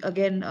be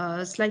again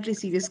a slightly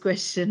serious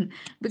question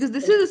because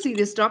this is a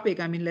serious topic.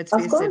 I mean, let's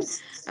Of face it.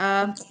 course.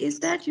 Is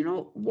that,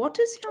 what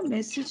is your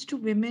message to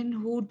women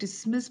who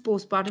dismiss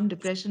postpartum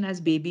depression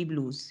as baby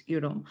blues,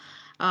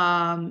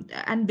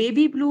 and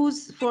baby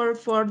blues for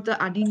the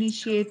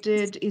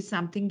uninitiated is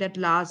something that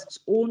lasts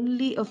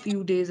only a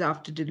few days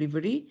after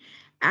delivery.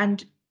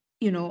 And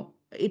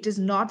it is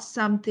not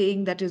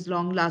something that is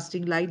long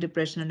lasting like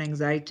depression and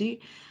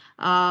anxiety.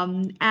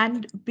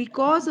 And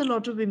because a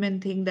lot of women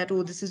think that,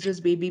 oh, this is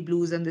just baby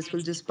blues and this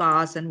will just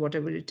pass and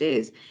whatever it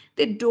is,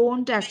 they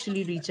don't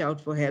actually reach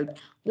out for help.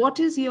 What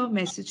is your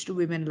message to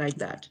women like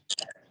that?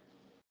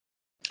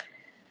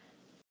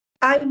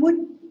 I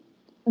would,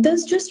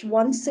 there's just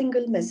one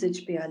single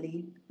message,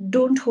 Piali.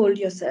 Don't hold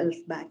yourself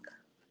back.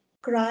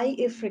 Cry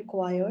if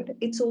required.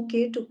 It's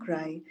okay to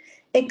cry.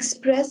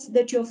 Express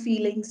that you're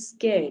feeling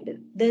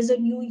scared. There's a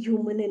new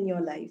human in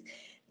your life.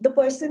 The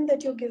person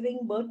that you're giving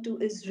birth to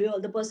is real.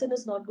 The person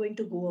is not going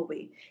to go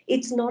away.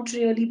 It's not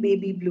really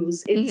baby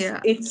blues. It's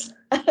Yeah. it's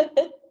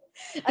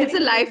I It's mean, a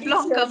the baby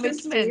is lifelong here to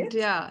stay. commitment.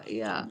 Yeah,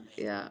 yeah,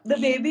 yeah. The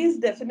baby is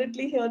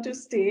definitely here to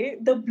stay.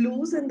 The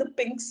blues and the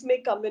pinks may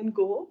come and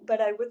go,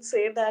 but I would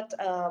say that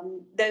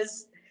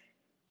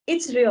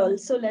it's real.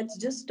 So let's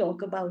just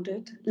talk about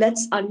it.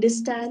 Let's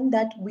understand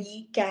that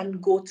we can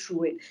go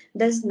through it.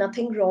 There's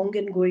nothing wrong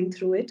in going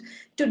through it.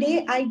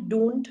 Today, I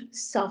don't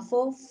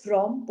suffer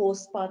from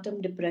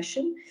postpartum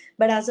depression,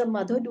 but as a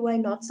mother, do I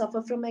not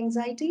suffer from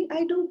anxiety?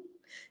 I do.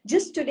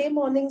 Just today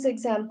morning's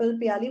example,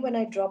 Piali, when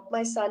I dropped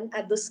my son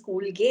at the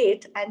school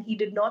gate and he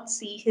did not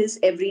see his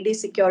everyday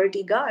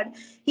security guard,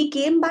 he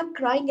came back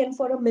crying, and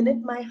for a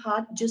minute, my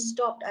heart just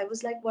stopped. I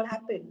was like, what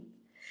happened?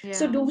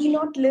 So, Yeah, do we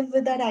not live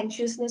with that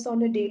anxiousness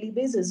on a daily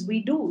basis?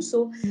 We do.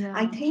 So,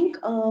 I yeah, think,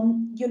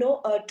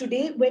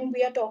 today when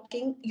we are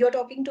talking, you're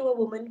talking to a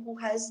woman who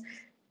has,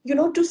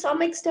 to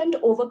some extent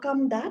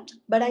overcome that.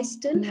 But I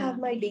still have yeah.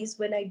 my days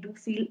when I do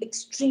feel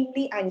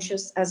extremely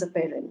anxious as a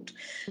parent.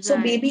 So,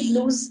 Right, baby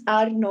blues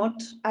are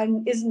not,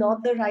 and is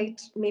not the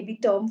right maybe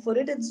term for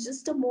it. It's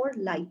just a more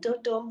lighter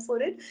term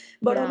for it.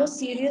 But on a yeah,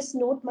 serious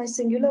note, my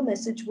singular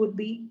message would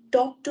be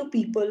talk to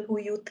people who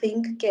you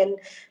think can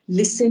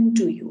listen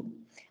to you.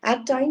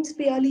 At times,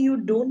 Piali, you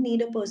don't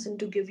need a person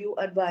to give you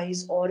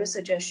advice or a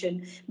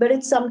suggestion, but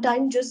it's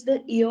sometimes just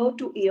the ear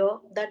to ear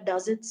that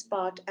does its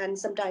part, and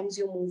sometimes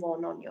you move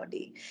on your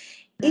day.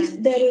 If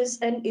right. there is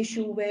an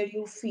issue where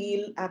you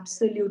feel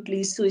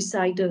absolutely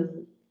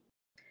suicidal,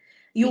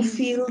 you Please,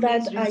 feel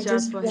that please I reach out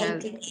just for want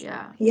help. to,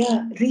 Yeah.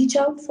 yeah, reach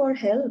out for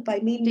help. I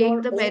mean, Take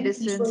your the own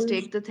medicines, people.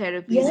 take the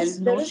therapy. There Yes, is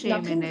there no is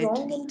shame in nothing it.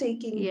 wrong in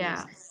taking these.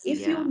 Yeah,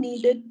 If you yeah,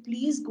 need it,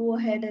 please go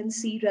ahead and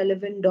see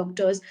relevant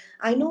doctors.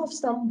 I know of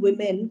some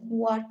women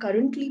who are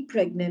currently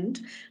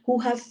pregnant who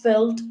have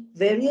felt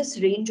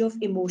various range of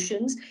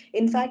emotions.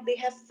 In fact, they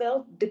have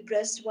felt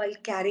depressed while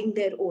carrying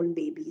their own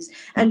babies,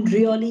 and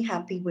really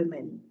happy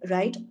women,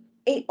 right?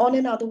 On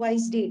an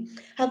otherwise day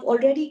have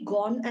already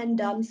gone and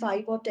done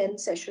 5 or 10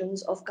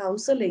 sessions of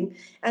counseling,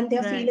 and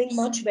they're right, feeling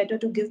much better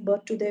to give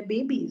birth to their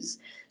babies.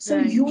 So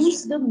right.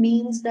 use the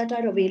means that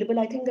are available.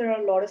 I think there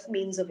are a lot of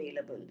means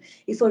available.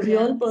 If a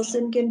Yeah, real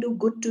person can do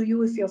good to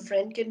you, if your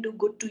friend can do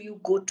good to you,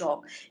 go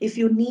talk. If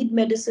you need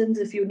medicines,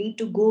 if you need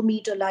to go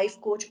meet a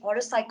life coach or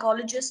a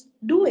psychologist,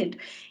 do it.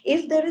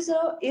 If there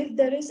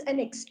is an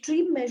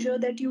extreme measure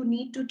that you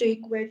need to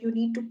take, where you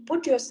need to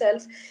put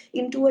yourself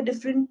into a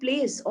different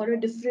place or a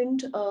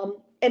different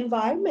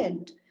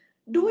environment,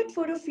 do it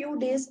for a few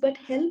days, but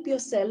help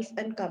yourself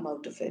and come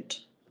out of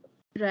it.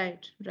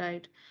 right,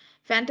 right.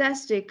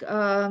 Fantastic.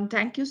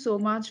 Thank you so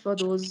much for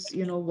those,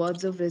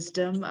 words of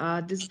wisdom.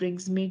 This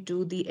brings me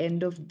to the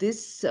end of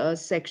this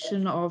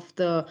section of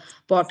the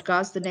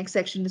podcast. The next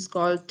section is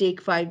called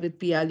Take Five with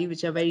Piali,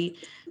 which are very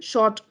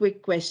short,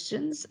 quick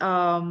questions.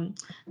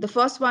 The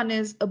first one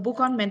is a book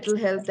on mental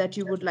health that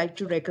you would like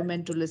to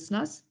recommend to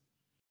listeners.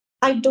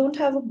 I don't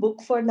have a book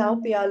for now,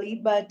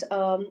 Piali, but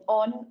on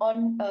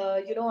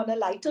a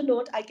lighter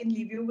note, I can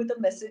leave you with a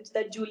message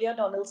that Julia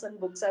Donaldson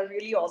books are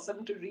really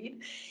awesome to read.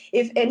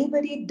 If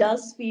anybody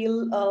does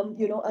feel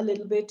a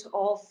little bit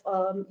of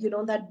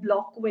that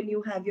block when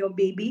you have your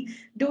baby,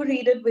 do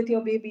read it with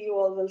your baby. You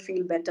all will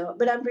feel better.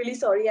 But I'm really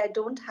sorry, I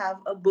don't have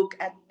a book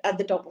at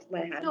the top of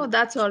my No, hand.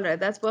 that's all right.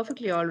 That's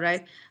perfectly all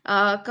right.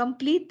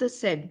 Complete the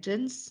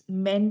sentence.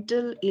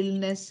 Mental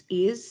illness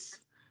is.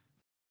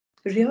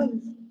 Real,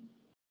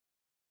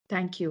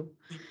 Thank you.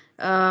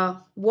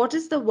 What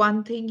is the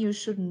one thing you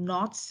should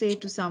not say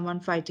to someone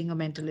fighting a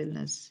mental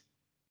illness?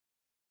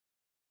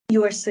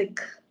 you are sick.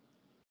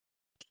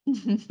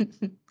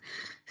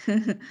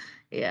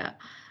 Yeah.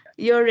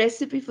 Your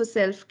recipe for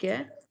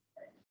self-care?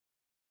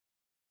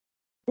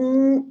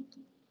 Mm,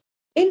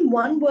 in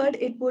one word,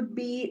 it would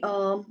be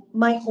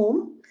my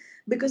home,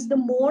 because the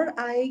more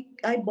I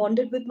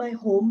bonded with my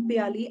home,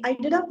 Piali, I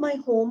did up my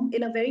home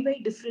in a very very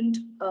different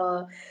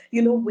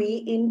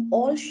way, in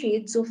all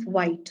shades of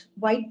white.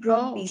 White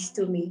brought Oh, peace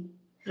to me,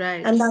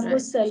 right, and that right,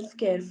 was self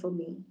care for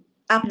me.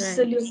 right,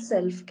 Absolute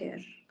self care.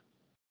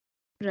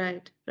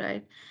 right,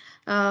 right.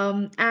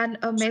 And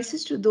a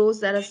message to those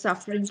that are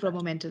suffering from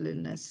a mental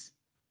illness.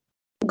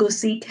 Go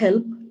seek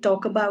help,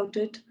 talk about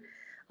it.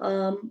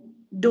 um,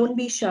 don't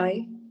be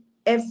shy.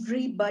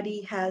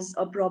 Everybody has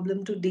a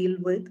problem to deal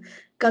with.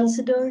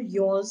 Consider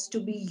yours to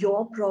be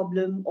your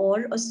problem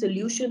or a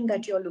solution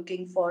that you're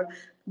looking for.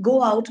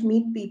 Go out,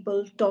 meet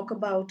people, talk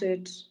about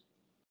it,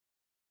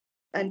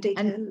 and take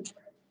And help.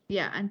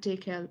 yeah, and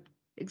take help.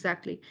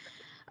 Exactly.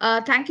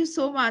 Thank you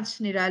so much,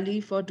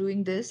 Nirali, for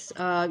doing this.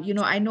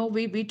 I know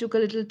we took a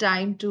little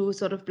time to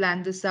sort of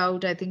plan this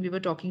out. I think we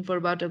were talking for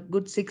about a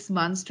good 6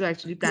 months to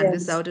actually plan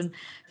this Yes. out, and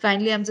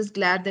finally, I'm just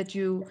glad that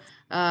you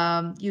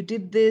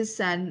did this,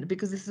 and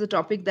because this is a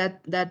topic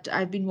that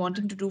I've been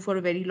wanting to do for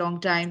a very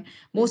long time.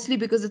 Mostly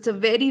because it's a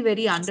very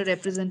very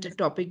underrepresented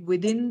topic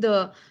within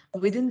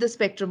the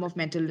spectrum of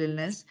mental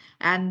illness,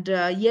 and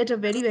yet a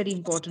very very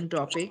important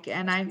topic.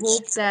 And I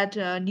hope that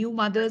new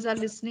mothers are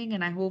listening,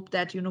 and I hope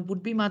that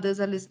would be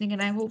mothers are listening,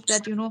 and I hope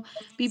that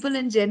people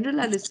in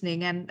general are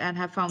listening and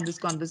have found this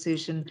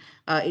conversation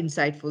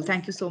insightful.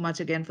 Thank you so much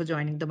again for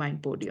joining the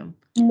Mind Podium.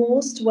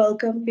 Most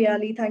welcome,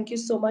 Piali. Thank you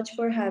so much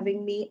for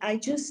having me. I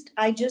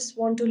just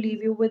want to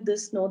leave you with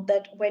this note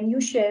that when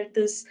you share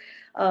this,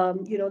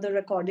 the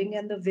recording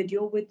and the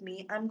video with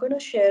me, I'm gonna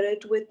share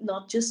it with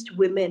not just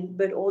women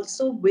but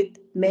also with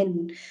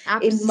men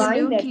in my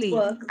Absolutely,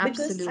 network,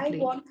 because I absolutely.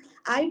 want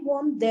I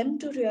want them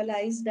to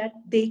realize that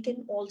they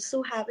can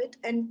also have it,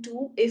 and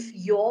two, if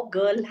your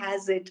girl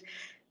has it,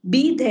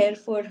 be there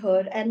for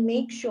her and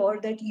make sure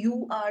that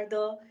you are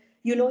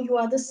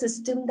the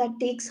system that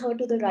takes her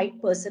to the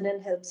right person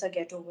and helps her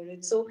get over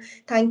it. So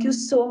thank you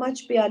so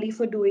much, Piali,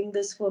 for doing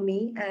this for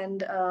me,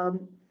 and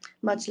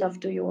much love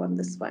to you on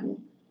this one.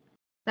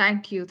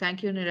 Thank you,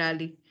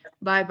 Nirali.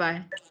 Bye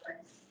bye.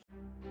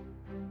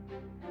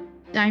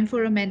 Time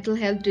for a mental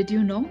health. Did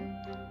you know?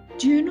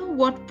 Do you know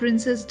what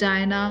Princess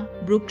Diana,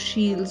 Brooke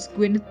Shields,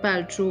 Gwyneth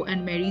Paltrow,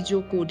 and Mary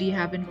Jo Cody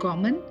have in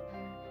common?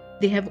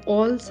 They have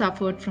all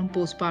suffered from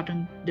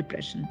postpartum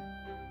depression.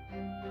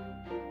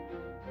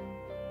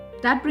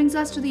 That brings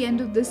us to the end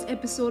of this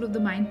episode of the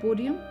Mind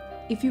Podium.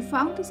 If you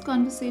found this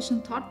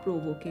conversation thought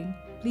provoking,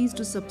 please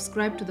do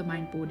subscribe to the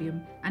Mind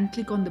Podium and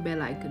click on the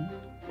bell icon.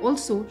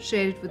 Also,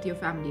 share it with your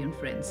family and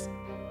friends.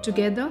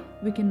 Together,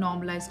 we can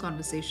normalize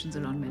conversations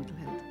around mental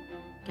health.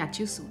 Catch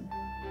you soon.